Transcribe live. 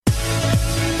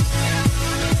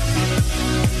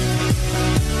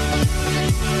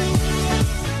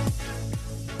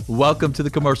Welcome to the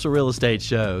Commercial Real Estate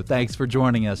Show. Thanks for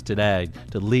joining us today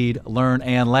to lead, learn,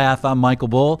 and laugh. I'm Michael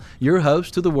Bull, your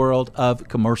host to the world of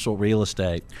commercial real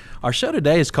estate. Our show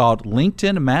today is called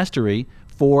LinkedIn Mastery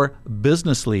for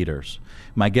Business Leaders.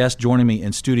 My guest joining me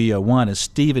in Studio One is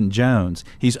Stephen Jones.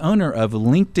 He's owner of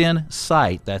LinkedIn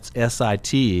Site, that's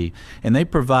S-I-T-E, and they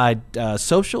provide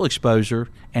social exposure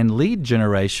and lead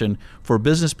generation for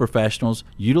business professionals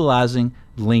utilizing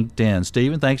LinkedIn.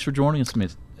 Stephen, thanks for joining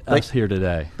us here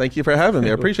today. Thank you for having me.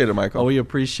 I appreciate it, Michael. Oh, we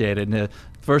appreciate it. And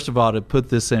first of all, to put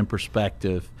this in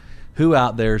perspective, who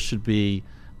out there should be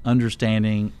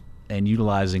understanding and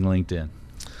utilizing LinkedIn?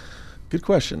 Good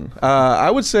question. I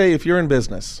would say if you're in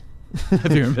business.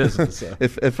 If you're in business.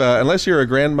 If unless you're a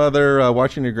grandmother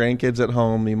watching your grandkids at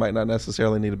home, you might not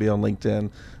necessarily need to be on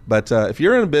LinkedIn. But if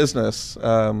you're in business,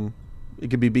 it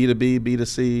could be B2B,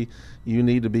 B2C, you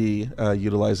need to be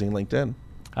utilizing LinkedIn.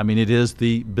 I mean, it is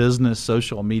the business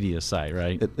social media site,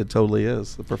 right? It totally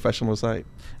is, the professional site.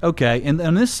 Okay, and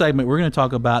in this segment, we're going to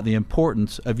talk about the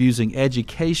importance of using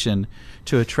education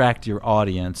to attract your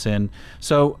audience. And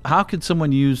so how could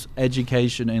someone use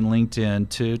education in LinkedIn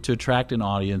to attract an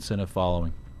audience and a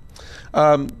following?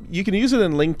 You can use it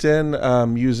in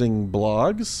LinkedIn using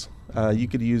blogs. You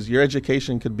could use, your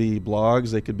education could be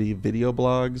blogs, they could be video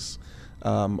blogs,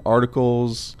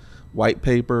 articles, white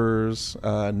papers,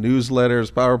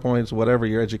 newsletters, PowerPoints, whatever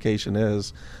your education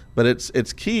is. But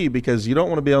it's key because you don't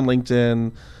want to be on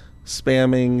LinkedIn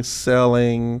spamming,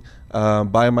 selling,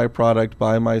 buy my product,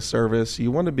 buy my service.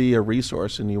 You want to be a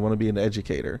resource and you want to be an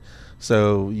educator.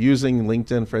 So using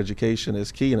LinkedIn for education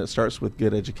is key, and it starts with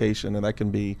good education, and that can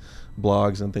be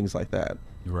blogs and things like that.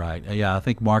 Right. Yeah, I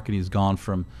think marketing has gone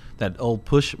from that old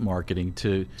push marketing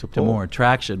to more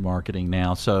attraction marketing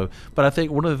now. So, but I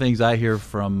think one of the things I hear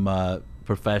from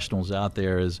professionals out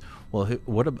there is, well,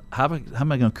 how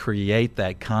am I going to create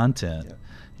that content? Yeah.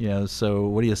 You know, so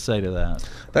what do you say to that?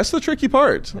 That's the tricky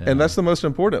part, and that's the most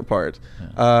important part.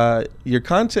 Yeah. Your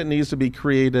content needs to be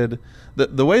created.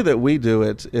 The way that we do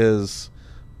it is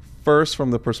first from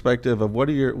the perspective of what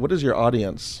does your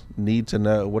audience need to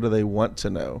know? What do they want to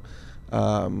know?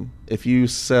 If you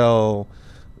sell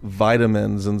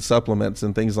vitamins and supplements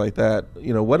and things like that,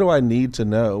 you know, what do I need to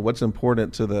know? What's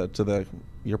important to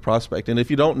your prospect? And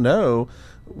if you don't know,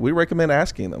 we recommend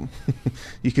asking them.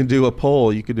 You can do a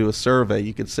poll, you could do a survey,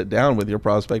 you could sit down with your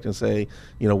prospect and say,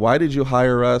 you know, why did you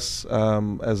hire us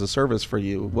as a service for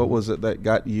you? What was it that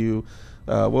got you?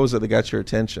 What was it that got your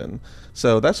attention?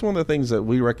 So that's one of the things that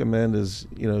we recommend is,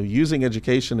 you know, using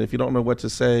education. If you don't know what to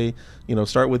say, you know,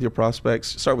 start with your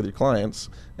prospects, start with your clients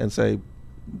and say,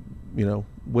 you know,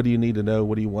 what do you need to know?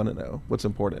 What do you want to know? What's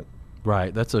important?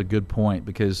 Right. That's a good point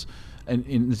because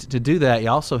and to do that, you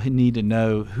also need to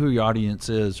know who your audience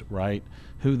is, right?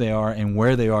 Who they are and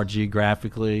where they are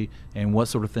geographically and what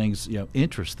sort of things, you know,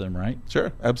 interest them, right?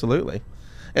 Sure. Absolutely.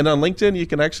 And on LinkedIn, you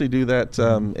can actually do that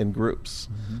in groups.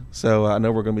 Mm-hmm. So I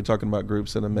know we're going to be talking about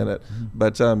groups in a minute,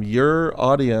 but your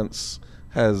audience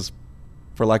has,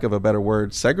 for lack of a better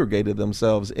word, segregated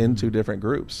themselves into different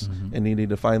groups, and you need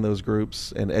to find those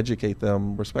groups and educate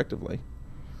them respectively.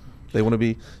 They want to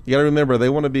be, you got to remember, they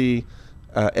want to be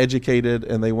educated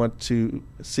and they want to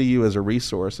see you as a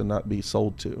resource and not be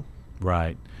sold to.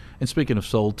 Right. And speaking of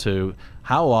sold to,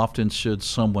 how often should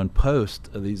someone post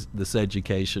this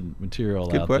education material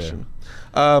out there? Good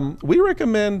question. We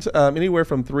recommend anywhere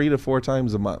from 3 to 4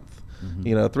 times a month.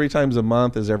 You know, 3 times a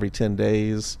month is every 10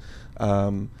 days.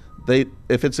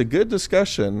 If it's a good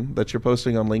discussion that you're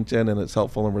posting on LinkedIn and it's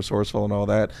helpful and resourceful and all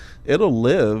that, it'll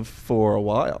live for a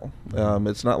while.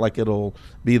 It's not like it'll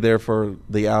be there for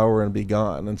the hour and be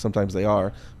gone, and sometimes they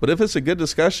are. But if it's a good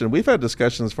discussion, we've had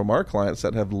discussions from our clients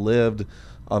that have lived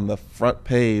on the front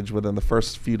page within the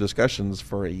first few discussions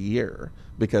for a year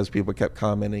because people kept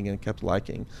commenting and kept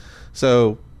liking.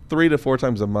 So 3 to 4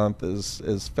 times a month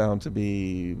is found to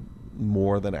be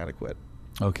more than adequate.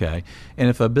 Okay. And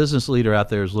if a business leader out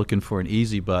there is looking for an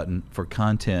easy button for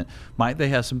content, might they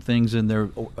have some things in their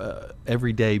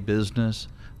everyday business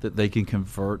that they can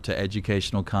convert to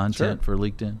educational content for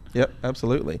LinkedIn? Yep,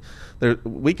 absolutely.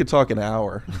 We could talk an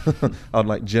hour on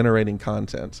like generating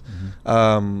content.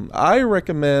 I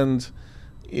recommend,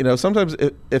 you know, sometimes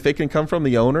if it can come from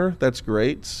the owner, that's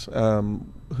great.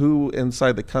 Who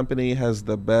inside the company has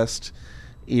the best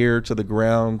ear to the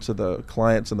ground, to the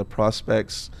clients and the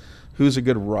prospects? Who's a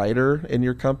good writer in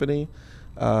your company?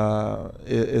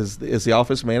 Is the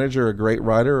office manager a great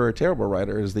writer or a terrible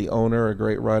writer? Is the owner a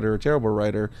great writer or a terrible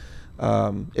writer?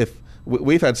 If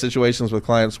we've had situations with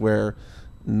clients where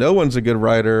no one's a good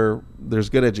writer, there's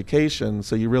good education,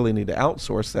 so you really need to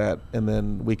outsource that, and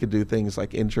then we could do things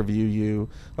like interview you,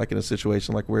 like in a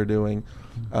situation like we're doing.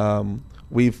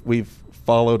 We've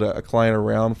followed a client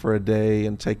around for a day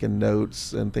and taken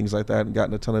notes and things like that and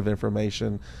gotten a ton of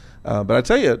information. But I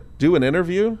tell you, do an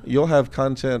interview, you'll have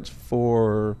content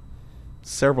for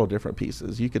several different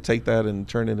pieces. You could take that and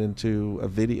turn it into a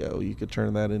video. You could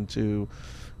turn that into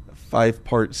a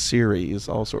 5-part series,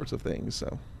 all sorts of things.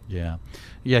 So. Yeah.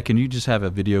 Can you just have a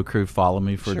video crew follow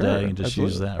me for a day and just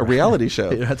absolutely. use that? A reality show.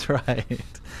 That's right.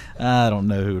 I don't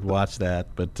know who would watch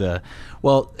that, but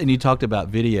well, and you talked about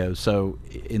video. So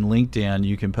in LinkedIn,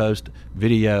 you can post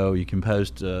video, you can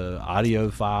post audio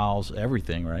files,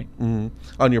 everything, right?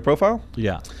 Mm-hmm. On your profile?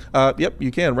 Yeah. Yep,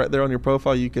 you can. Right there on your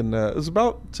profile, you can. It was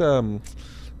about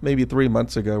maybe 3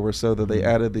 months ago or so that they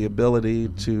added the ability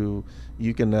to.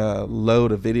 You can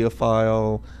load a video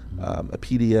file, a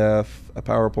PDF, a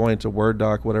PowerPoint, a Word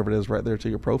doc, whatever it is, right there to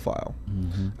your profile,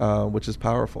 which is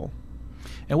powerful.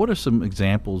 And what are some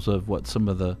examples of what some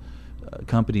of the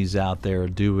companies out there are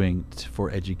doing for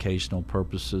educational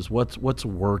purposes? What's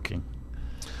working?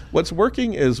 What's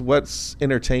working is what's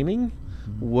entertaining,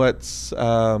 what's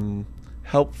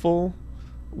helpful,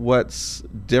 what's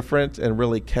different and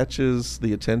really catches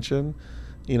the attention.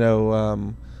 You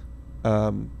know,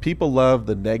 people love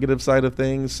the negative side of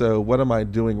things. So what am I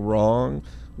doing wrong?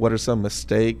 What are some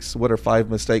mistakes? What are 5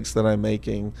 mistakes that I'm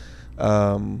making?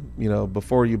 You know,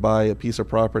 before you buy a piece of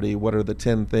property, what are the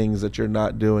 10 things that you're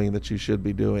not doing that you should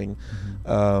be doing?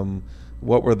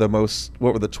 What were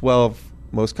the 12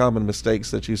 most common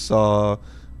mistakes that you saw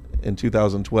in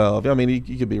 2012? I mean,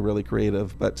 you could be really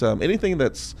creative, but anything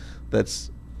that's got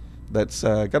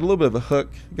a little bit of a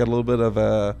hook, got a little bit of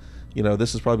a, you know,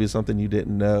 this is probably something you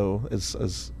didn't know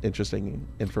is interesting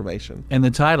information. And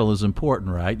the title is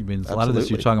important, right? I mean, a lot of this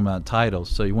you're Absolutely. talking about titles,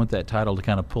 so you want that title to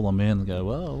kind of pull them in and go,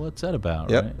 well, what's that about?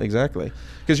 Yep, right? exactly.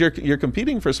 Because you're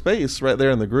competing for space right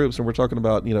there in the groups, and we're talking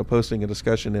about, you know, posting a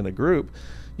discussion in a group.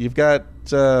 You've got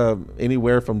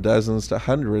anywhere from dozens to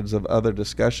hundreds of other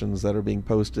discussions that are being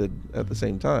posted at the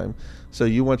same time. So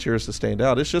you want yours to stand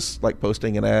out. It's just like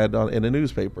posting an ad in a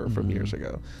newspaper from years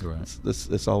ago. Right.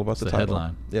 It's all about the title.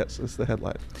 Headline. Yes, it's the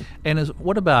headline. And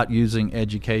what about using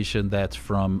education that's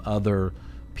from other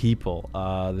people,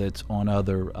 that's on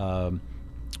other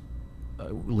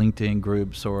LinkedIn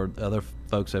groups or other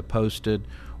folks have posted,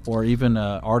 or even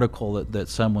an article that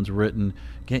someone's written?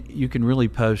 You can really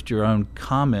post your own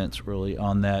comments really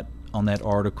on that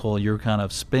article, your kind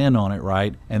of spin on it,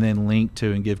 right? And then link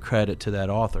to and give credit to that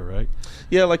author, right?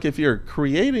 Yeah, like if you're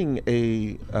creating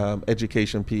a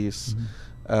education piece,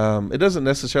 it doesn't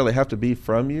necessarily have to be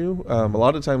from you. A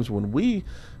lot of times when we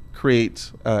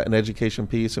create an education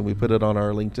piece and we put it on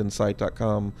our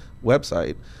LinkedInSite.com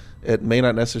website, it may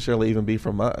not necessarily even be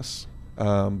from us,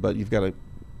 but you've got to,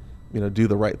 you know, do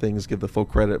the right things, give the full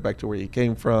credit back to where you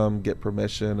came from, get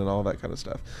permission and all that kind of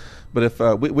stuff. But if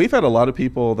we've had a lot of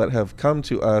people that have come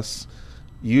to us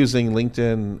using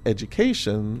LinkedIn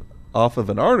education off of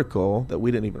an article that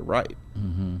we didn't even write.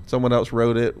 Someone else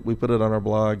wrote it, we put it on our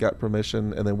blog, got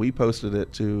permission, and then we posted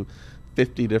it to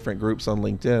 50 different groups on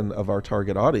LinkedIn of our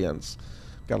target audience.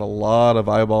 Got a lot of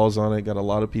eyeballs on it, got a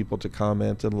lot of people to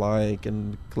comment and like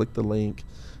and click the link,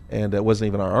 and it wasn't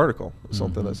even our article. It was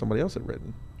something that somebody else had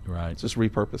written. Right. It's just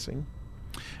repurposing.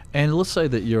 And let's say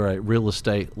that you're a real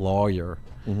estate lawyer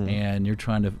and you're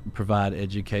trying to provide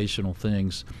educational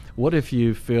things. What if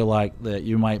you feel like that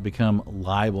you might become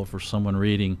liable for someone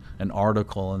reading an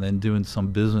article and then doing some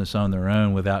business on their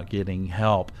own without getting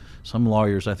help? Some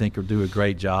lawyers, I think, do a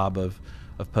great job of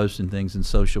posting things in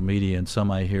social media, and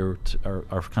some I hear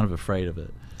are kind of afraid of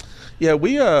it. Yeah,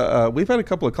 we've had a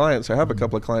couple of clients. I have a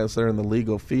couple of clients that are in the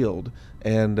legal field,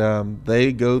 and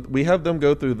we have them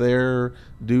go through their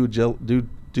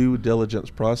due diligence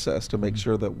process to make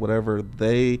sure that whatever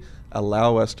they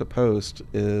allow us to post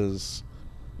is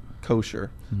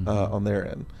kosher on their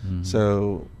end.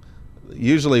 So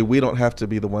usually we don't have to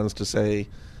be the ones to say,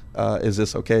 is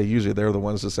this okay? Usually they're the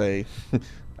ones to say,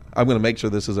 I'm going to make sure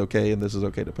this is okay and this is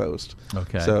okay to post.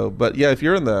 Okay. So, but yeah, if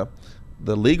you're in the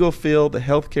legal field, the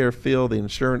healthcare field, the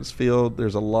insurance field,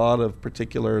 there's a lot of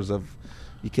particulars of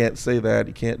you can't say that,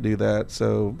 you can't do that.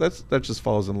 So that just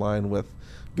falls in line with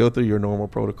go through your normal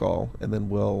protocol, and then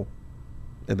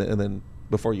and then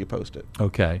before you post it.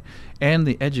 Okay. And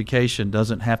the education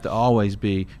doesn't have to always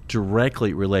be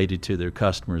directly related to their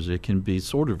customers. It can be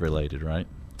sort of related, right?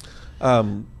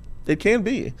 It can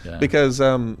be, Yeah. because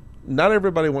not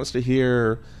everybody wants to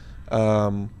hear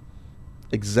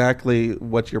exactly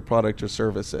what your product or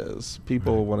service is.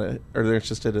 People want to, or they're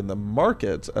interested in the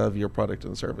market of your product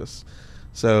and service.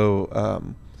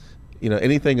 So,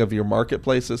 anything of your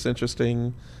marketplace that's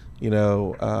interesting,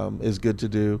 is good to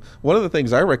do. One of the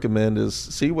things I recommend is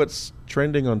see what's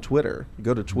trending on Twitter.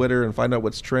 Go to Twitter and find out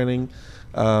what's trending,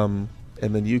 and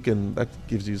then that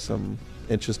gives you some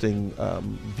interesting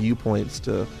viewpoints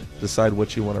to decide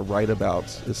what you want to write about,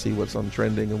 to see what's on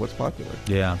trending and what's popular.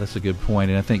 Yeah, that's a good point.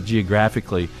 And I think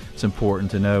geographically it's important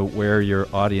to know where your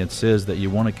audience is that you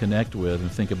want to connect with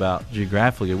and think about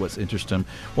geographically what's interesting.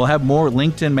 We'll have more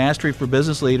LinkedIn Mastery for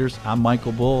Business Leaders. I'm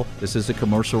Michael Bull. This is the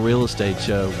Commercial Real Estate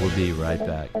Show. We'll be right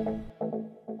back.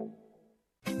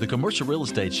 The Commercial Real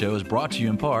Estate Show is brought to you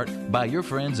in part by your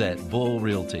friends at Bull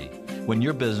Realty. When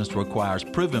your business requires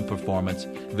proven performance,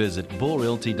 visit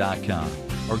bullrealty.com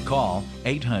or call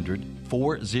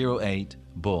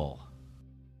 800-408-BULL.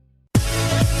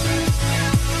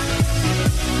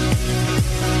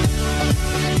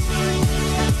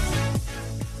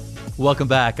 Welcome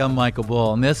back. I'm Michael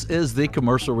Bull, and this is the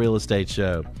Commercial Real Estate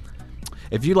Show.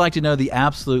 If you'd like to know the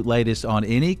absolute latest on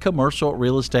any commercial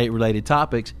real estate related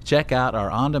topics, check out our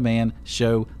on-demand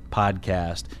show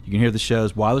podcast. You can hear the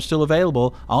shows while they're still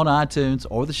available on iTunes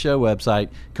or the show website,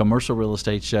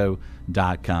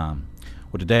 commercialrealestateshow.com.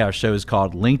 Well, today our show is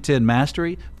called LinkedIn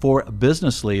Mastery for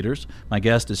Business Leaders. My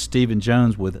guest is Stephen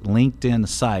Jones with LinkedIn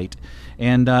Site.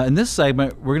 And in this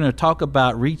segment, we're going to talk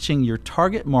about reaching your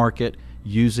target market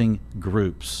using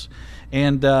groups.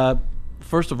 And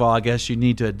first of all, I guess you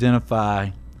need to identify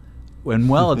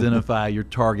your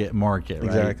target market, right?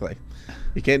 Exactly.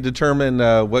 You can't determine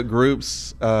what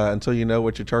groups until you know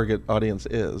what your target audience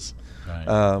is. Right.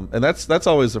 And that's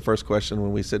always the first question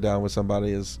when we sit down with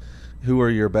somebody is, who are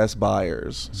your best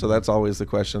buyers? Mm-hmm. So that's always the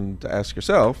question to ask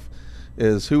yourself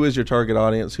is, who is your target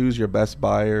audience? Who's your best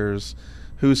buyers?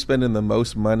 Who's spending the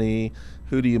most money?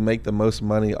 Who do you make the most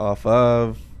money off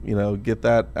of? Get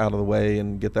that out of the way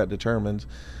and get that determined.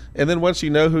 And then once you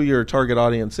know who your target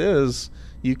audience is,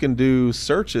 you can do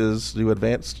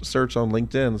advanced search on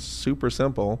LinkedIn, super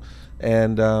simple,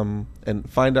 and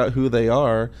find out who they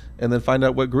are, and then find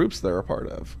out what groups they're a part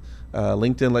of.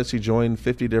 LinkedIn lets you join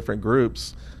 50 different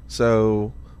groups.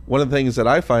 So one of the things that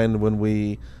I find when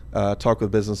we talk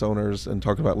with business owners and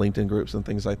talk about LinkedIn groups and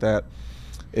things like that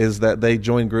is that they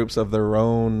join groups of their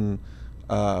own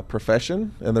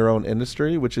profession and their own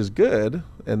industry, which is good,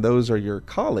 and those are your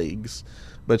colleagues.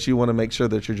 But you want to make sure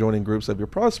that you're joining groups of your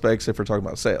prospects if we're talking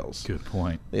about sales. Good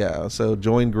point. Yeah, so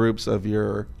join groups of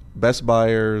your best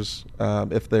buyers.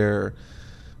 If they're,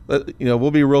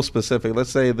 we'll be real specific. Let's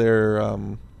say they're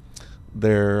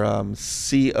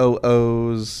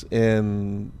COOs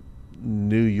in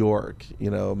New York,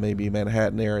 maybe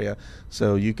Manhattan area.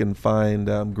 So you can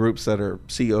find groups that are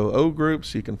COO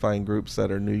groups. You can find groups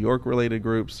that are New York related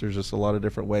groups. There's just a lot of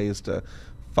different ways to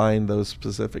find those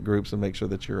specific groups and make sure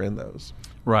that you're in those.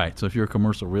 Right. So if you're a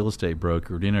commercial real estate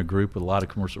broker in a group with a lot of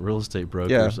commercial real estate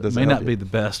brokers, it may not be the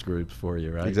best groups for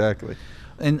you, right? Exactly.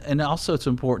 And also it's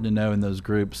important to know in those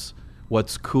groups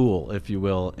what's cool, if you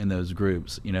will, in those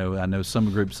groups. I know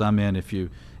some groups I'm in, if you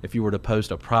were to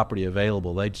post a property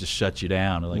available, they just shut you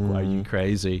down. They're like, why are you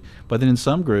crazy? But then in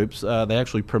some groups, they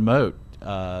actually promote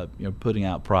putting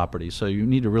out properties. So you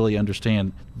need to really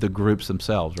understand the groups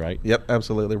themselves, right? Yep,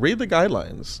 absolutely. Read the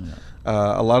guidelines. Yeah.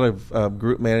 A lot of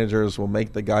group managers will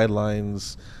make the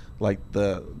guidelines like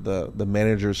the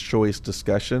manager's choice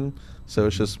discussion. So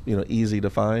it's just easy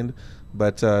to find.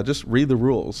 But just read the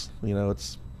rules.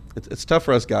 It's tough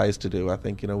for us guys to do. I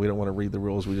think we don't want to read the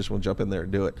rules. We just want to jump in there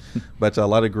and do it. But a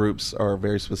lot of groups are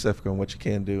very specific on what you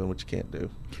can do and what you can't do.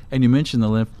 And you mentioned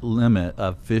the limit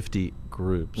of 50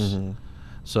 groups. Mm-hmm.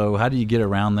 So how do you get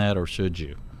around that, or should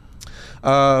you?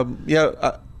 I'm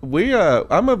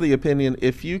of the opinion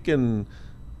if you can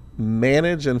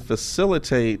manage and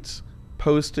facilitate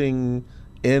posting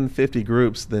in 50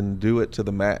 groups, then do it to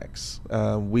the max.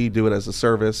 We do it as a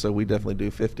service, so we definitely do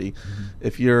 50. Mm-hmm.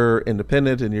 If you're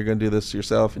independent and you're going to do this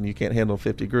yourself and you can't handle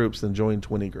 50 groups, then join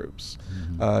 20 groups.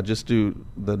 Mm-hmm. Just do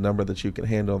the number that you can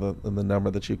handle and the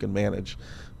number that you can manage.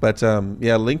 But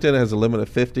LinkedIn has a limit of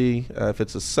 50. If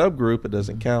it's a subgroup, it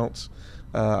doesn't count.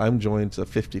 I'm joined to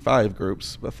 55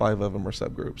 groups, but 5 of them are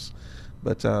subgroups.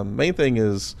 But main thing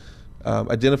is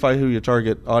identify who your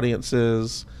target audience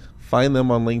is, find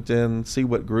them on LinkedIn, see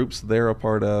what groups they're a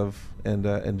part of,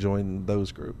 and join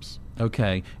those groups.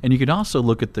 Okay. And you can also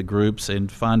look at the groups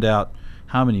and find out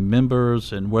how many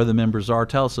members and where the members are.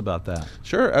 Tell us about that.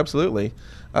 Sure, absolutely.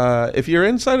 If you're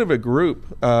inside of a group,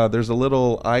 there's a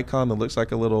little icon that looks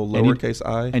like a little lowercase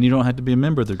I. And you don't have to be a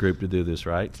member of the group to do this,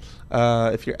 right?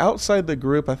 If you're outside the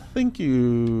group, I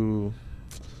don't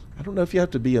know if you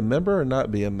have to be a member or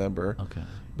not be a member. Okay.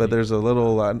 But there's a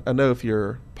little, I know if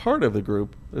you're part of the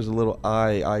group, there's a little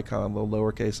I icon, little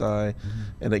lowercase I,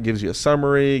 and it gives you a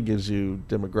summary, gives you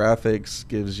demographics,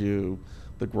 gives you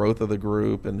the growth of the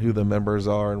group and who the members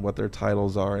are and what their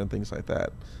titles are and things like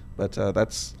that. But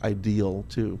that's ideal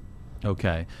too.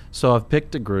 Okay. So I've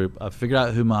picked a group. I've figured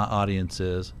out who my audience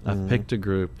is. I've picked a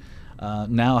group.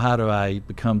 Now how do I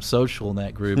become social in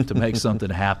that group to make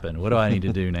something happen? What do I need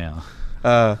to do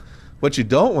now? What you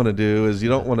don't want to do is you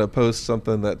don't want to post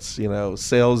something that's,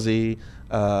 salesy.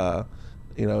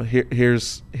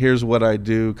 Here's what I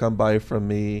do. Come buy from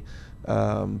me.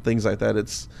 Things like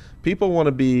that. People want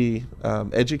to be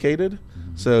educated.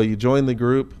 So you join the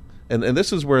group. And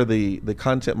this is where the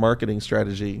content marketing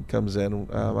strategy comes in.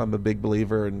 I'm a big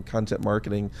believer in content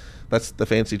marketing. That's the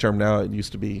fancy term now. It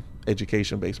used to be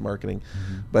education-based marketing.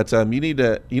 But you need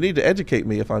to educate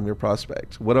me if I'm your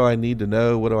prospect. What do I need to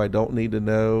know? What do I don't need to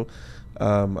know?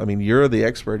 You're the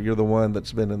expert. You're the one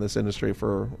that's been in this industry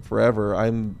for forever.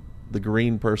 I'm the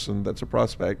green person that's a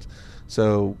prospect.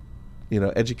 So,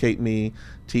 educate me,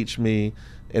 teach me.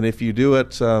 And if you do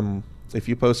it, if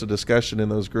you post a discussion in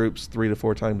those groups 3 to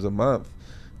 4 times a month,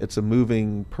 it's a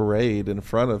moving parade in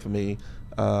front of me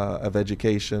of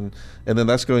education. And then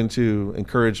that's going to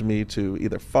encourage me to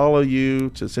either follow you,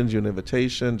 to send you an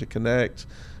invitation, to connect,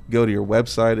 go to your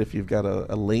website if you've got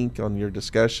a link on your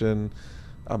discussion.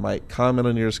 I might comment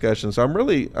on your discussion. So I'm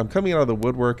coming out of the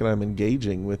woodwork and I'm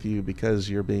engaging with you because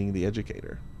you're being the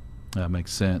educator. That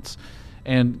makes sense.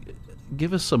 And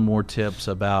give us some more tips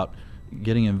about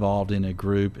getting involved in a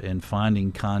group and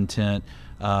finding content.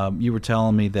 You were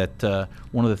telling me that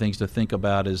one of the things to think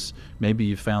about is maybe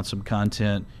you found some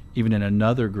content even in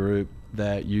another group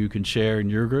that you can share in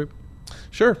your group.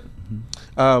 Sure.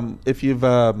 If you've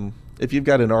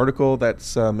got an article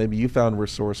that's maybe you found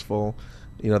resourceful,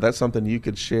 that's something you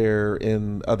could share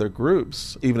in other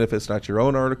groups, even if it's not your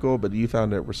own article, but you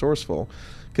found it resourceful.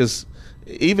 Because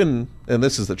and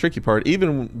this is the tricky part,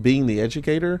 even being the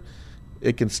educator,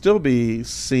 it can still be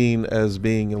seen as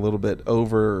being a little bit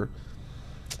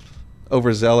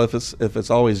overzealous if it's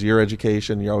always your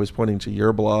education, you're always pointing to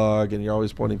your blog and you're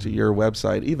always pointing to your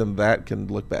website. Even that can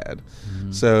look bad.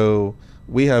 So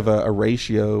we have a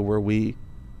ratio where we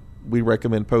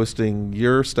recommend posting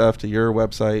your stuff to your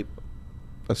website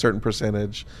a certain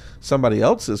percentage, somebody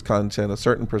else's content a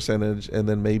certain percentage, and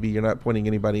then maybe you're not pointing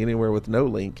anybody anywhere with no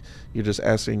link. You're just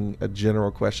asking a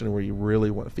general question where you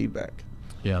really want feedback.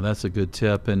 Yeah, that's a good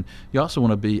tip. And you also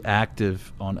want to be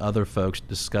active on other folks'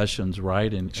 discussions,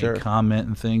 right? And comment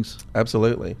and things.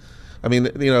 Absolutely.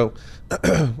 LinkedIn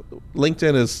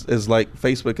is like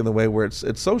Facebook in the way where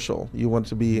it's social. You want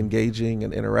to be engaging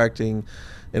and interacting.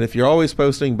 And if you're always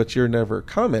posting but you're never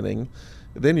commenting,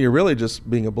 then you're really just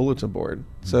being a bulletin board.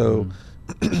 So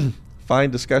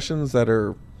find discussions that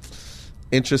are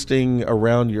interesting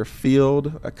around your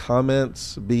field,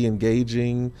 comments, be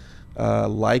engaging,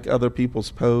 like other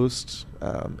people's posts,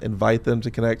 invite them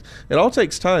to connect. It all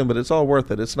takes time, but it's all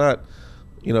worth it. It's not,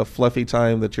 fluffy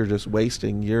time that you're just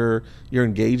wasting. You're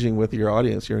engaging with your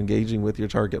audience. You're engaging with your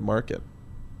target market.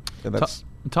 And that's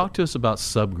talk to us about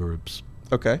subgroups.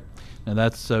 Okay. And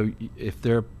that's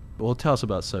tell us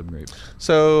about subgroups.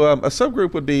 So a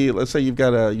subgroup would be, let's say you've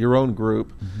got your own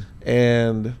group,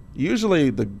 and usually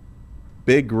the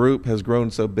big group has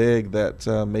grown so big that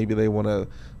maybe they want to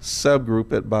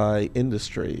subgroup it by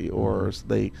industry, or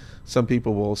some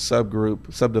people will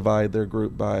subdivide their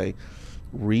group by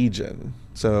region.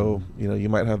 So you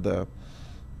might have the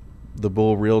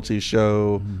Bull Realty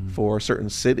show for certain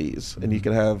cities, and you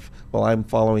can have, I'm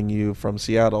following you from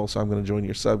Seattle, so I'm going to join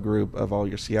your subgroup of all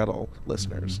your Seattle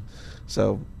listeners.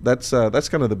 So that's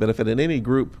kind of the benefit, and any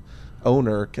group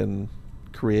owner can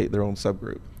create their own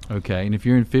subgroup. Okay, and if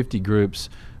you're in 50 groups,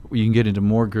 you can get into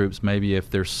more groups maybe if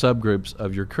there's subgroups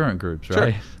of your current groups,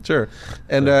 right? Sure.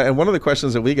 And and one of the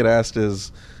questions that we get asked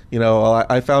is,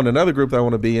 I found another group that I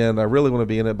want to be in. I really want to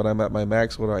be in it, but I'm at my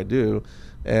max. What do I do?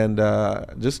 And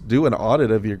just do an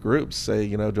audit of your groups. Say,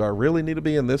 do I really need to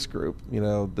be in this group?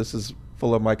 This is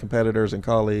full of my competitors and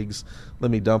colleagues.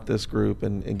 Let me dump this group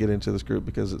and get into this group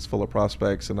because it's full of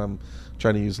prospects, and I'm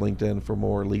trying to use LinkedIn for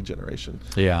more lead generation.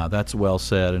 Yeah, that's well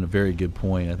said and a very good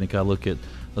point. I think I look at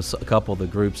a couple of the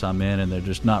groups I'm in, and they're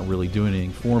just not really doing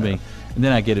anything for me. And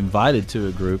then I get invited to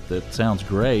a group that sounds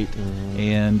great,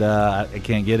 and I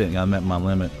can't get it. I'm at my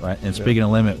limit, right? And speaking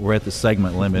of limit, we're at the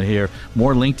segment limit here.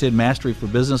 More LinkedIn Mastery for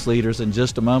Business Leaders in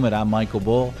just a moment. I'm Michael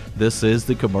Bull. This is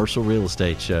the Commercial Real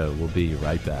Estate Show. We'll be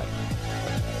right back.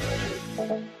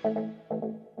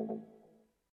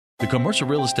 The Commercial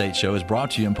Real Estate Show is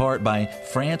brought to you in part by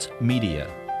France Media.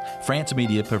 France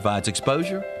Media provides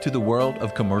exposure to the world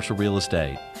of commercial real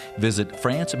estate. Visit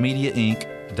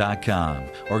francemediainc.com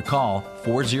or call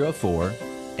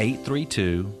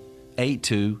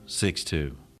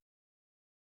 404-832-8262.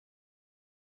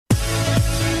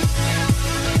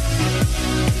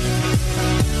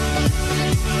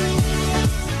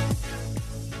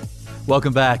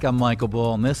 Welcome back. I'm Michael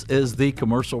Bull, and this is the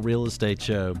Commercial Real Estate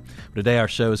Show. Today, our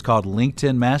show is called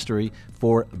LinkedIn Mastery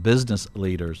for Business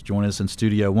Leaders. Join us in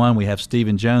Studio One. We have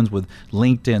Stephen Jones with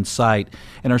LinkedIn Site.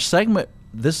 And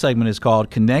this segment is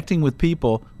called Connecting with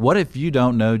People. What if you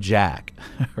don't know Jack?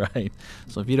 Right?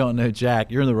 So if you don't know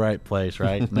Jack, you're in the right place,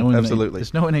 right? Absolutely.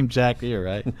 There's no one named Jack here,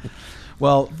 right?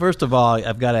 Well, first of all,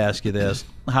 I've got to ask you this.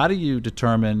 How do you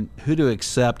determine who to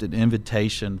accept an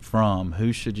invitation from?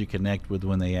 Who should you connect with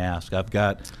when they ask? I've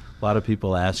got a lot of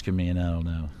people asking me, and I don't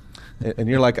know. And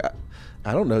you're like,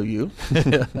 I don't know you. I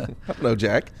don't know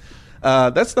Jack.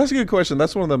 That's a good question.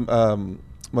 That's one of the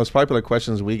most popular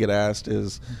questions we get asked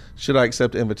is, should I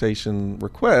accept invitation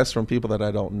requests from people that I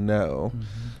don't know? Mm-hmm.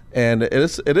 And it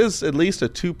is at least a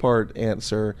two-part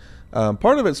answer.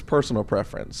 Part of it's personal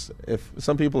preference. If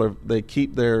some people they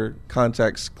keep their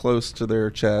contacts close to their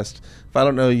chest. If I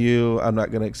don't know you, I'm not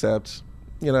going to accept.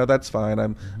 That's fine.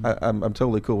 I'm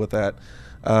totally cool with that.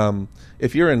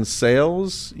 If you're in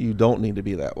sales, you don't need to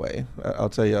be that way. I'll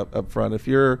tell you up front. If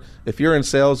you're in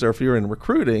sales or if you're in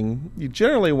recruiting, you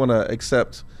generally want to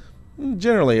accept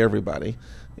generally everybody.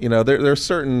 There are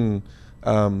certain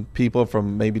people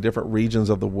from maybe different regions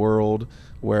of the world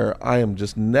where I am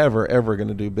just never, ever going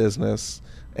to do business,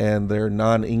 and they're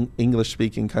non-English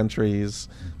speaking countries.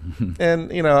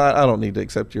 And, I don't need to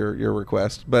accept your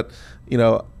request. But,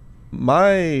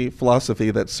 my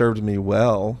philosophy that served me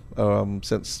well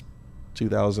since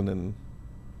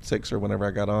 2006 or whenever I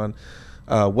got on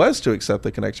was to accept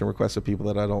the connection requests of people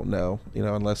that I don't know,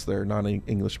 unless they're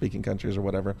non-English speaking countries or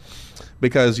whatever,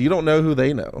 because you don't know who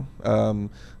they know.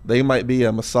 They might be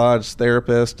a massage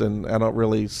therapist, and I don't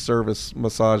really service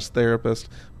massage therapists,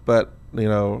 but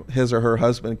his or her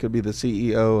husband could be the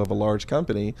CEO of a large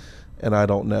company, and I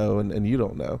don't know, and you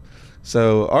don't know.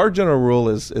 So our general rule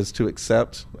is to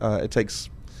accept. It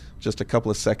takes just a couple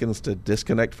of seconds to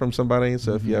disconnect from somebody.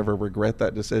 So if you ever regret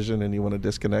that decision and you want to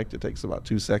disconnect, it takes about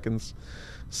 2 seconds.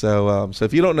 So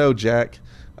if you don't know Jack,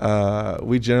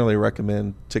 we generally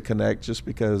recommend to connect, just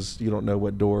because you don't know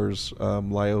what doors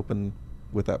lie open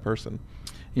with that person.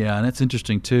 Yeah, and it's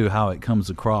interesting too how it comes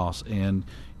across. And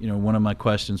one of my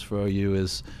questions for you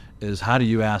is how do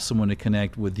you ask someone to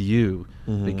connect with you?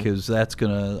 Because that's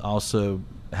going to also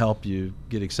help you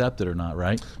get accepted or not,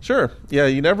 right? Sure. Yeah,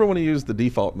 you never want to use the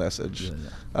default message.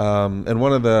 And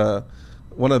one of the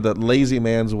lazy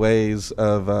man's ways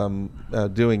of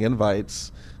doing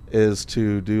invites is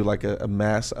to do like a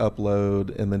mass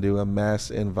upload and then do a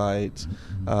mass invite.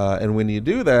 And when you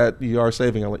do that, you are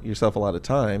saving yourself a lot of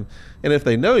time. And if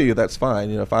they know you, that's fine.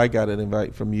 If I got an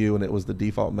invite from you and it was the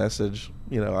default message,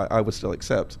 I would still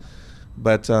accept.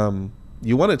 But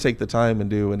you want to take the time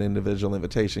and do an individual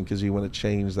invitation because you want to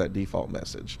change that default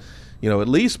message. At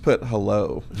least put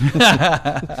hello,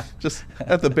 just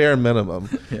at the bare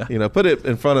minimum. Yeah. Put it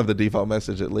in front of the default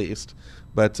message at least.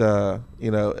 But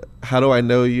how do I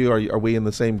know you? Are we in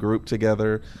the same group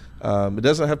together? It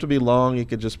doesn't have to be long. It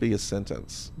could just be a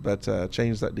sentence, but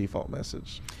change that default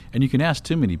message. And you can ask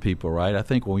too many people, right? I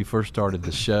think when we first started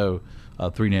the show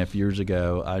 3.5 years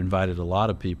ago, I invited a lot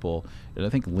of people, and I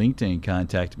think LinkedIn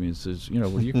contacted me and says,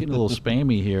 well, you're getting a little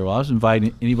spammy here. Well, I was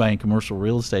inviting anybody in commercial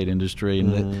real estate industry,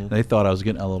 and they thought I was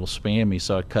getting a little spammy,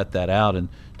 so I cut that out and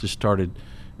just started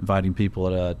inviting people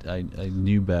that I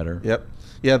knew better. Yep.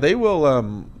 Yeah, they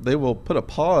will put a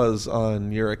pause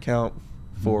on your account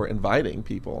for inviting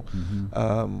people.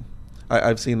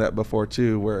 I've seen that before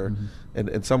too, where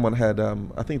and someone had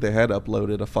I think they had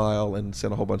uploaded a file and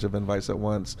sent a whole bunch of invites at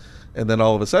once, and then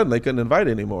all of a sudden they couldn't invite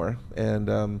anymore,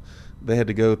 and they had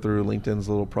to go through LinkedIn's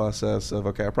little process of,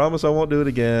 okay, I promise I won't do it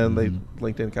again.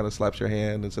 LinkedIn kind of slaps your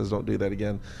hand and says, don't do that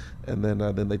again, and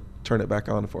then they turn it back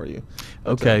on for you.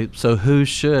 Okay, so who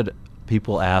should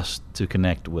people ask to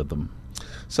connect with them?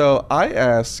 So I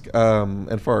ask,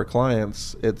 and for our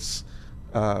clients, it's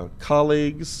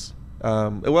colleagues.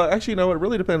 Well, actually, it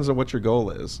really depends on what your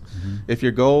goal is. If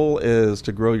your goal is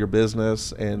to grow your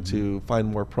business and to find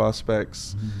more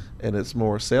prospects, and it's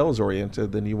more sales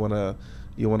oriented, then you want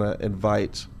to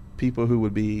invite people who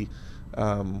would be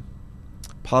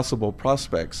possible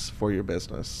prospects for your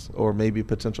business, or maybe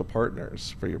potential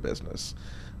partners for your business.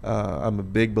 I'm a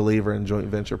big believer in joint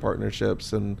venture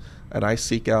partnerships, and I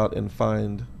seek out and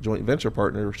find joint venture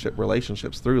partnership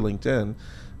relationships through LinkedIn.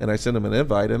 and I send them an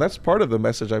invite. And that's part of the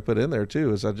message I put in there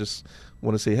too, is I just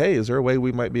want to see, hey, is there a way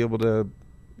we might be able to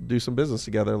do some business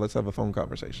together? Let's have a phone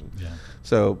conversation. Yeah.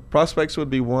 So prospects would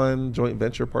be one, joint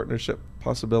venture partnership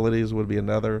possibilities would be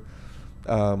another.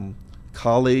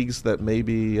 Colleagues that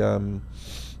maybe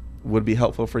would be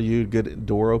helpful for you, good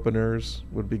door openers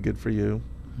would be good for you.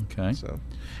 Okay. So,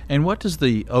 and what does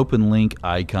the open link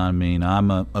icon mean?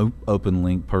 I'm a open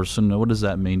link person. What does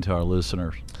that mean to our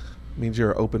listeners? it means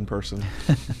you're an open person.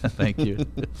 Thank you.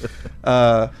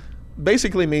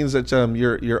 Basically means that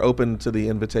you're open to the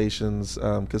invitations,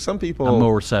 because some people I'm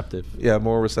more receptive. Yeah,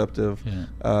 more receptive. Yeah.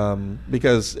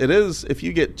 Because it is, if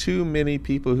you get too many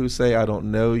people who say I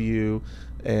don't know you,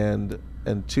 and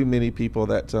too many people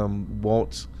that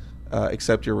won't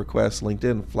accept your request,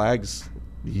 LinkedIn flags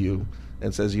you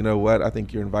and says, you know what, I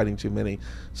think you're inviting too many.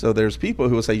 So there's people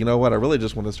who will say, you know what, I really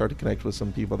just want to start to connect with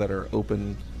some people that are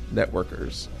open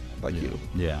networkers like you.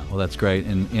 Yeah, well, that's great.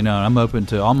 And, I'm open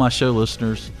to all my show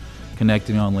listeners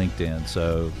connecting on LinkedIn.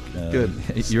 So Good.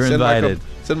 You're invited.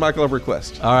 Send Michael a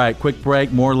request. All right, quick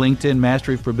break. More LinkedIn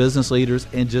Mastery for Business Leaders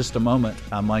in just a moment.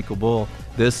 I'm Michael Bull.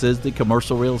 This is the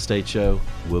Commercial Real Estate Show.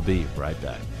 We'll be right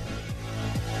back.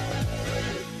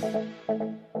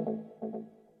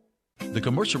 The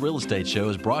Commercial Real Estate Show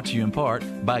is brought to you in part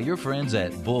by your friends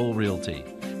at Bull Realty.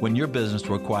 When your business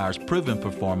requires proven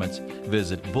performance,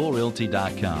 visit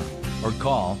bullrealty.com or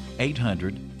call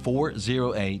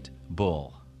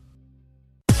 800-408-BULL.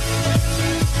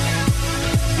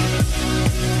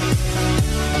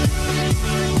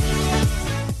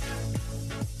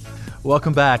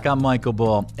 Welcome back. I'm Michael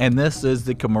Bull, and this is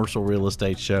the Commercial Real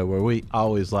Estate Show, where we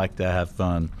always like to have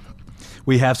fun.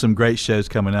 We have some great shows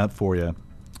coming up for you,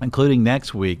 including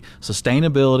next week,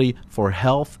 Sustainability for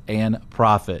Health and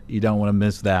Profit. You don't want to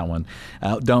miss that one.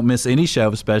 Don't miss any show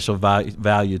of special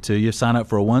value to you. Sign up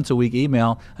for a once-a-week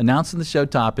email announcing the show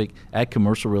topic at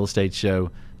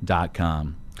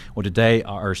commercialrealestateshow.com. Well, today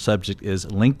our subject is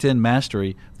LinkedIn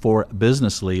Mastery for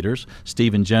Business Leaders.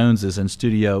 Stephen Jones is in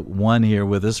Studio One here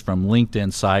with us from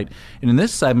LinkedIn site. And in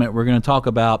this segment, we're going to talk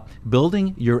about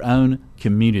building your own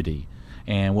community.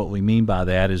 And what we mean by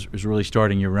that is really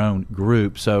starting your own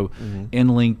group. So in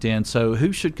LinkedIn, so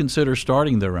who should consider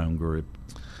starting their own group?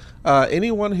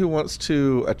 Anyone who wants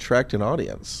to attract an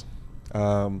audience.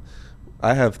 I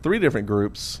have 3 different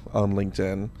groups on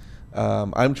LinkedIn.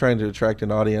 I'm trying to attract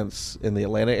an audience in the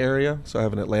Atlanta area, so I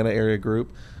have an Atlanta area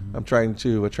group. I'm trying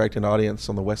to attract an audience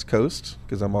on the West Coast,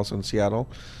 because I'm also in Seattle.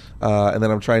 And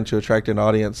then I'm trying to attract an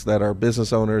audience that are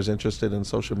business owners interested in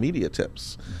social media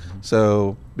tips.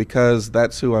 So because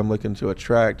that's who I'm looking to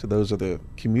attract, those are the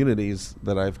communities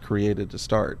that I've created to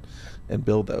start and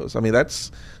build those. I mean,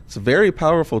 it's a very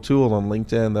powerful tool on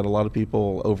LinkedIn that a lot of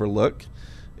people overlook,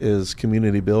 is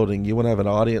community building. You want to have an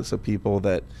audience of people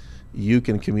that you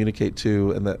can communicate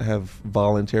to and that have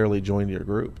voluntarily joined your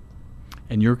group.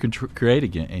 And you're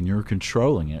creating it, and you're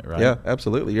controlling it, right? Yeah,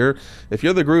 absolutely. If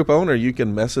you're the group owner, you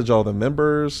can message all the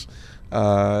members.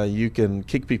 You can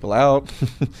kick people out.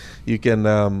 You can,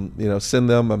 send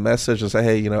them a message and say,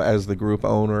 hey, as the group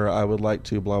owner, I would like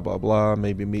to blah blah blah.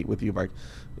 Maybe meet with you by,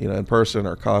 in person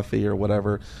or coffee or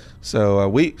whatever. So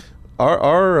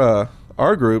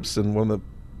our groups, and one of the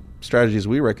strategies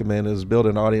we recommend is build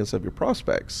an audience of your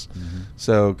prospects.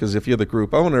 So, because if you're the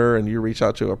group owner and you reach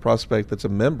out to a prospect that's a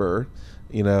member,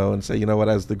 and say,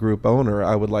 as the group owner,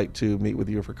 I would like to meet with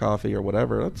you for coffee or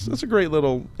whatever. That's a great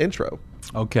little intro.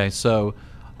 Okay, so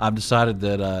I've decided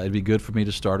that it'd be good for me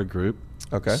to start a group.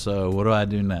 Okay. So what do I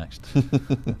do next?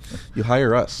 You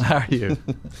hire us. Hire you.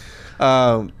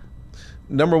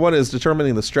 Number 1 is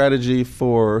determining the strategy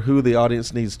for who the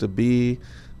audience needs to be.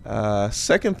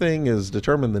 Second thing is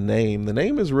determine the name. The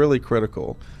name is really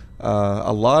critical.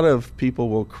 A lot of people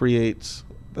will create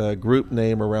the group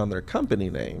name around their company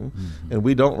name, and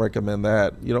we don't recommend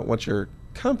that. You don't want your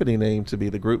company name to be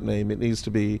the group name. It needs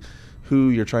to be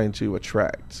who you're trying to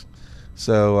attract.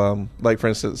 So, like for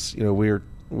instance, we're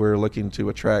looking to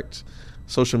attract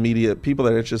social media people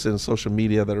that are interested in social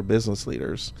media that are business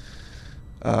leaders.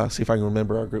 See if I can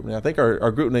remember our group name. I think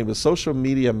our group name is Social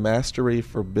Media Mastery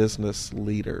for Business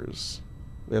Leaders.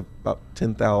 We have about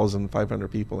 10,500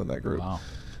 people in that group. Wow.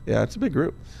 Yeah, it's a big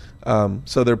group.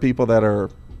 So there are people that are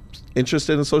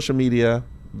interested in social media.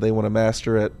 They want to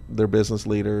master it. They're business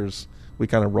leaders. We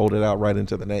kind of rolled it out right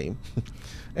into the name.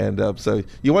 And so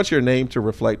you want your name to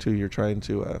reflect who you're trying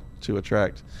to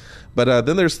attract. But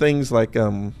then there's things like,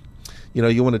 you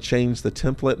want to change the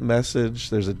template message.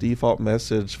 There's a default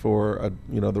message for,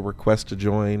 the request to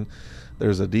join.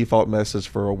 There's a default message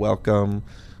for a welcome.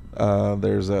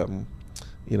 There's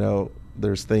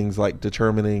things like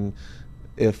determining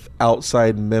if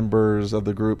outside members of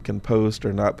the group can post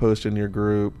or not post in your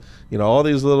group. All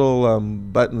these little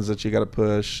buttons that you got to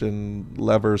push and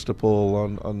levers to pull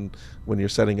on when you're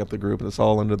setting up the group, and it's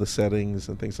all under the settings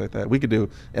and things like that. We could do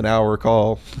an hour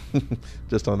call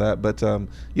just on that, but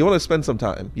you want to spend some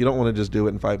time. You don't want to just do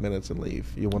it in 5 minutes and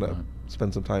leave. You want to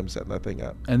spend some time setting that thing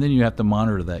up. And then you have to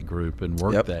monitor that group and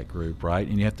work that group, right?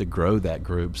 And you have to grow that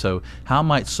group. So how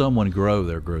might someone grow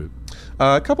their group?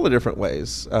 A couple of different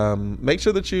ways. Make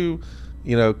sure that you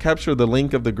capture the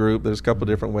link of the group. There's a couple of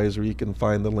different ways where you can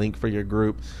find the link for your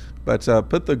group, but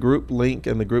put the group link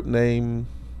and the group name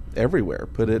everywhere.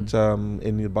 Put it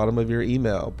in the bottom of your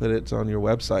email. Put it on your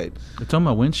website. It's on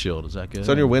my windshield. Is that good? It's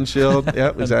on your windshield.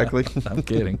 Yeah, exactly. I'm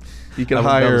kidding. You can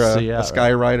hire a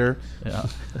skywriter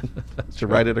to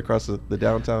write it across the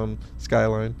downtown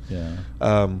skyline. Yeah.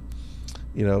 Put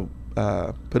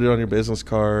it on your business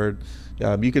card.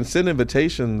 You can send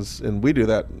invitations, and we do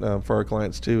that for our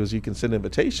clients too, is you can send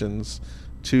invitations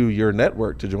to your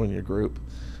network to join your group.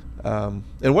 And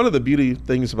one of the beauty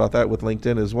things about that with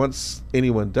LinkedIn is once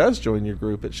anyone does join your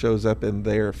group, it shows up in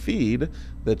their feed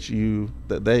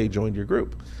that they joined your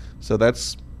group. So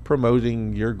that's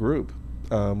promoting your group.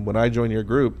 When I join your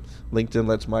group, LinkedIn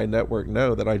lets my network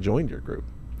know that I joined your group.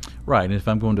 Right, and if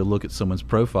I'm going to look at someone's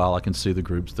profile, I can see the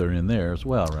groups that are in there as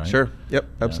well, right? Sure. Yep,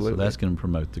 absolutely. So that's going to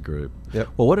promote the group. Yep.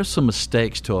 Well, what are some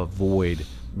mistakes to avoid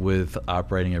with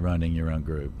operating and running your own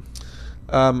group?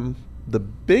 The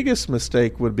biggest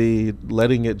mistake would be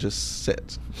letting it just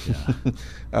sit.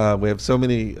 Yeah. We have so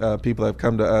many people that have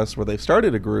come to us where they've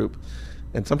started a group,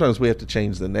 and sometimes we have to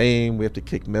change the name, we have to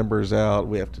kick members out,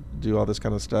 we have to do all this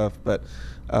kind of stuff, but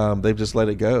they've just let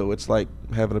it go. It's like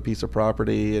having a piece of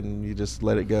property and you just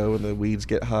let it go, and the weeds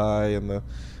get high and the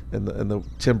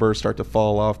timbers start to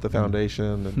fall off the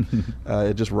foundation, and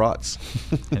it just rots.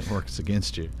 It works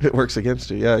against you. It works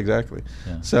against you. Yeah, exactly.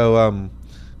 Yeah.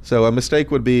 So a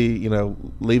mistake would be,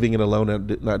 leaving it alone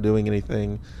and not doing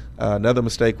anything. Another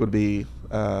mistake would be,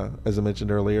 as I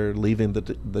mentioned earlier, leaving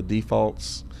the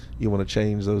defaults. You want to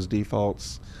change those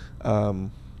defaults.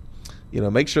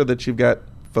 Make sure that you've got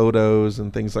photos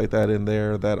and things like that in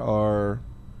there that are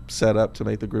set up to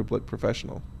make the group look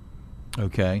professional.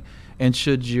 Okay. And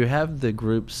should you have the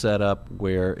group set up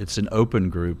where it's an open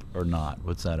group or not?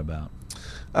 What's that about?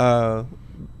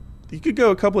 You could go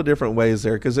a couple of different ways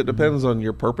there because it depends on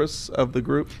your purpose of the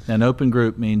group. An open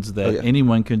group means that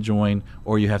anyone can join,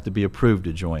 or you have to be approved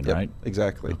to join, Yep, right?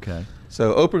 Exactly. Okay.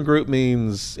 So open group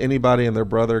means anybody and their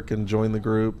brother can join the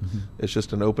group. It's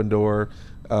just an open door.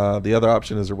 The other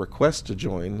option is a request to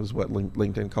join, is what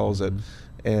LinkedIn calls it.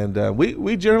 And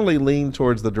we generally lean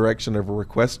towards the direction of a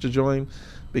request to join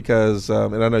because,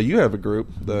 and I know you have a group,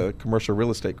 the Commercial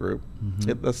Real Estate Group.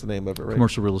 That's the name of it, right?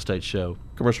 Commercial Real Estate Show.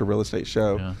 Commercial Real Estate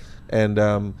Show. Yeah. And,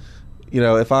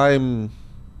 if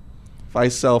I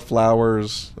sell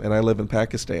flowers and I live in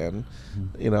Pakistan,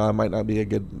 I might not be a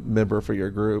good member for your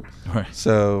group. Right.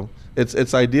 So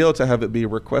it's ideal to have it be a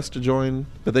request to join,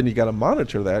 but then you got to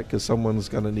monitor that because someone's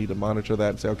going to need to monitor that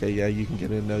and say, okay, yeah, you can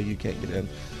get in. No, you can't get in.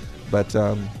 But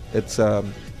it's a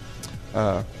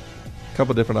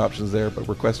couple different options there, but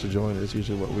request to join is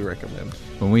usually what we recommend.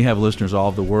 When we have listeners all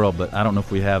over the world, but I don't know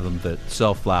if we have them that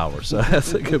sell flowers. So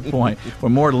that's a good point. For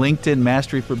more LinkedIn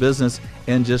Mastery for Business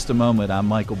in just a moment, I'm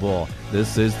Michael Bull.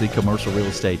 This is the Commercial Real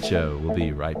Estate Show. We'll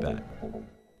be right back.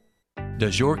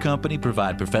 Does your company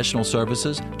provide professional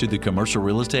services to the commercial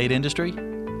real estate industry?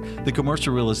 The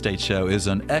Commercial Real Estate Show is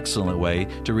an excellent way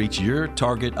to reach your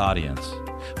target audience.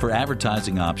 For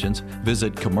advertising options,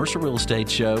 visit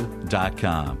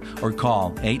commercialrealestateshow.com or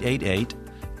call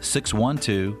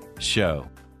 888-612-SHOW.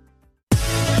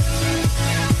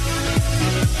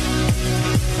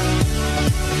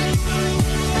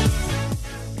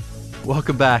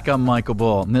 Welcome back. I'm Michael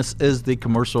Bull, and this is the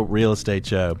Commercial Real Estate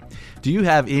Show. Do you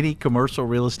have any commercial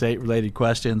real estate related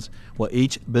questions? Well,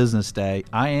 each business day,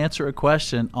 I answer a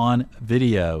question on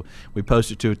video. We post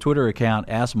it to a Twitter account,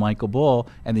 Ask Michael Bull,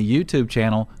 and the YouTube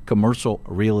channel, Commercial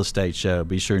Real Estate Show.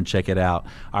 Be sure and check it out.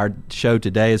 Our show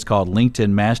today is called LinkedIn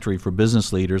Mastery for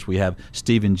Business Leaders. We have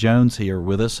Stephen Jones here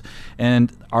with us,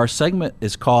 and our segment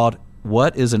is called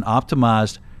What is an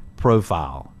Optimized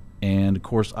Profile? And of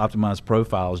course, optimized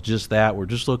profile is just that. We're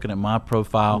just looking at my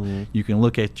profile. You can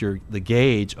look at the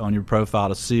gauge on your profile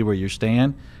to see where you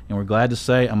stand. And we're glad to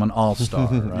say I'm an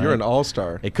all-star. Right? You're an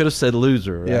all-star. It could have said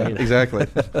loser, right? Yeah, exactly.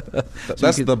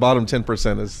 That's the bottom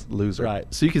 10% is loser. Right.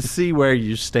 So you can see where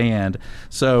you stand.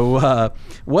 So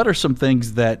what are some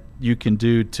things that you can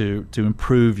do to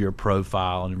improve your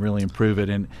profile and really improve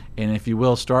it? And if you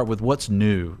will, start with what's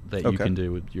new that you can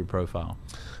do with your profile.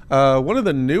 One of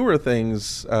the newer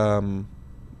things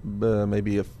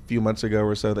maybe a few months ago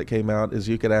or so that came out is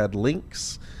you could add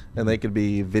links, and they could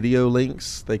be video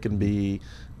links, they can be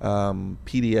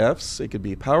PDFs, it could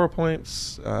be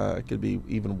PowerPoints, it could be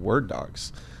even Word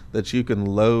docs that you can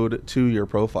load to your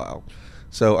profile.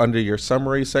 So under your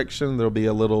summary section, there'll be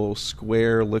a little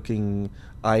square looking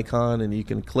icon, and you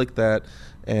can click that,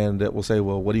 and it will say,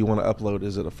 well, what do you want to upload?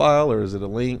 Is it a file or is it a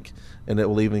link? And it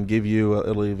will even give you,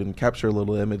 it'll even capture a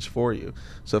little image for you.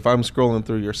 So if I'm scrolling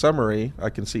through your summary, I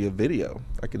can see a video,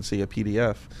 I can see a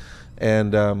PDF.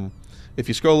 And if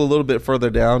you scroll a little bit further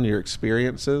down, your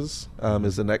experiences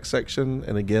is the next section.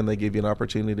 And again, they give you an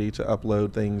opportunity to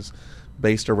upload things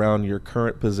based around your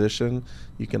current position.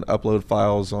 You can upload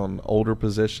files on older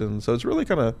positions. So it's really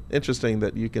kind of interesting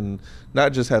that you can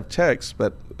not just have text,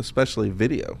 but especially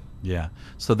video. Yeah.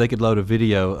 So they could load a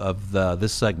video of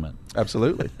this segment.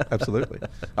 Absolutely. Absolutely.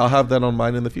 I'll have that on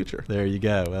mine in the future. There you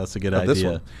go. That's a good This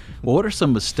idea. one. Well, what are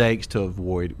some mistakes to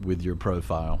avoid with your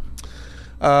profile?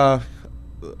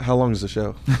 How long is the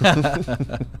show?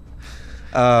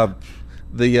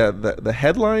 The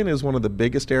headline is one of the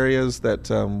biggest areas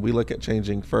that we look at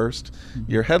changing first.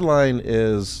 Mm-hmm. Your headline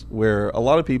is where a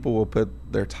lot of people will put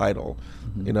their title.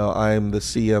 Mm-hmm. You know, I'm the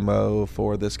CMO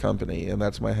for this company, and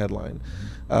that's my headline.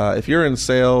 If you're in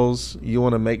sales, you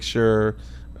want to make sure,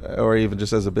 or even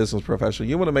just as a business professional,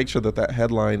 you want to make sure that that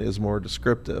headline is more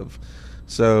descriptive.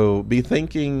 So be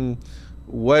thinking,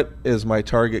 what is my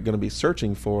target going to be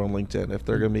searching for on LinkedIn? If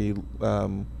they're going to be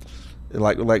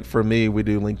like for me, we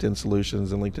do LinkedIn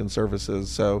solutions and LinkedIn services.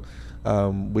 So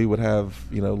we would have,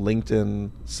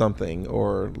 LinkedIn something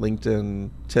or LinkedIn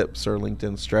tips or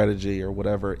LinkedIn strategy or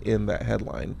whatever in that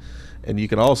headline. And you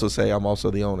can also say, I'm also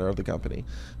the owner of the company.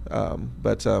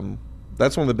 But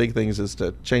that's one of the big things, is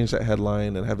to change that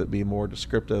headline and have it be more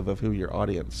descriptive of who your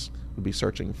audience would be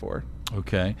searching for.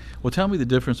 Okay. Well, tell me the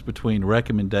difference between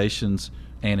recommendations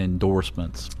and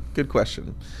endorsements. Good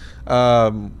question.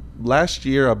 Last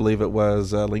year, I believe it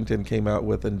was, LinkedIn came out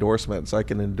with endorsements. I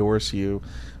can endorse you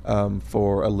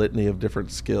for a litany of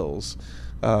different skills.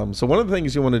 So one of the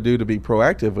things you want to do to be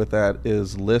proactive with that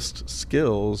is list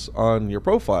skills on your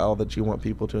profile that you want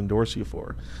people to endorse you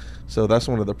for. So that's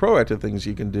one of the proactive things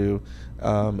you can do,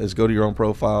 is go to your own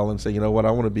profile and say, you know what,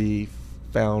 I want to be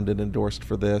found and endorsed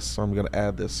for this, so I'm going to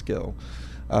add this skill.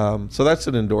 So that's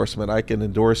an endorsement. I can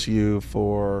endorse you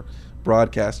for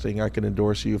broadcasting. I can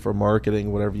endorse you for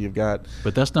marketing, whatever you've got.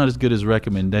 But that's not as good as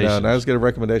recommendation. No, not as good as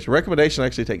recommendation. Recommendation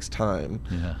actually takes time.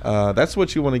 Yeah. That's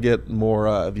what you want to get more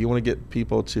of. You want to get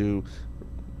people to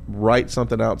write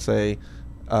something out, say,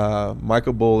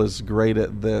 Michael Bull is great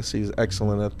at this. He's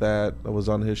excellent at that. I was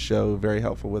on his show, very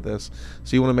helpful with this.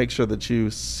 So you want to make sure that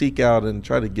you seek out and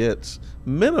try to get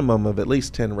minimum of at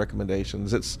least 10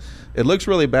 recommendations. It looks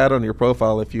really bad on your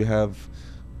profile if you have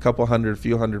couple hundred,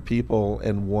 few hundred people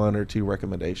and 1 or 2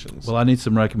 recommendations. Well, I need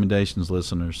some recommendations,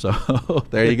 listeners. So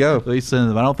there you go. Please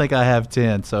send them. I don't think I have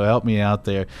 10, so help me out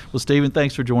there. Well, Stephen,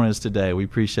 thanks for joining us today. We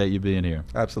appreciate you being here.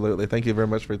 Absolutely. Thank you very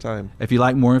much for your time. If you'd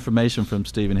like more information from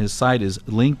Stephen, his site is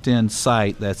LinkedIn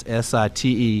Site. That's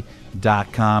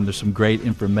SITE.com. There's some great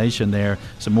information there,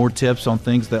 some more tips on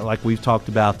things that like we've talked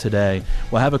about today.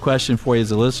 Well, I have a question for you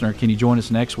as a listener. Can you join us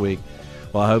next week?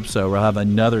 Well, I hope so. We'll have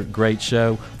another great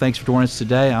show. Thanks for joining us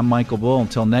today. I'm Michael Bull.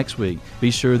 Until next week, be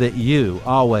sure that you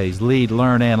always lead,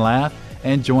 learn, and laugh,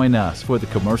 and join us for the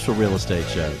Commercial Real Estate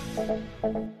Show.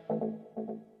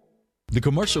 The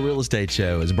Commercial Real Estate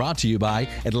Show is brought to you by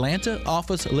Atlanta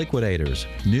Office Liquidators,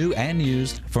 new and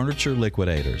used furniture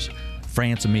liquidators,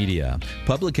 France Media,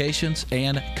 publications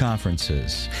and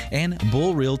conferences, and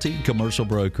Bull Realty Commercial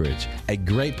Brokerage, a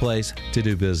great place to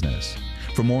do business.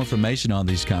 For more information on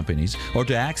these companies or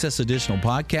to access additional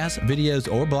podcasts,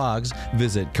 videos, or blogs,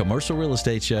 visit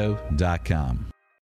commercialrealestateshow.com.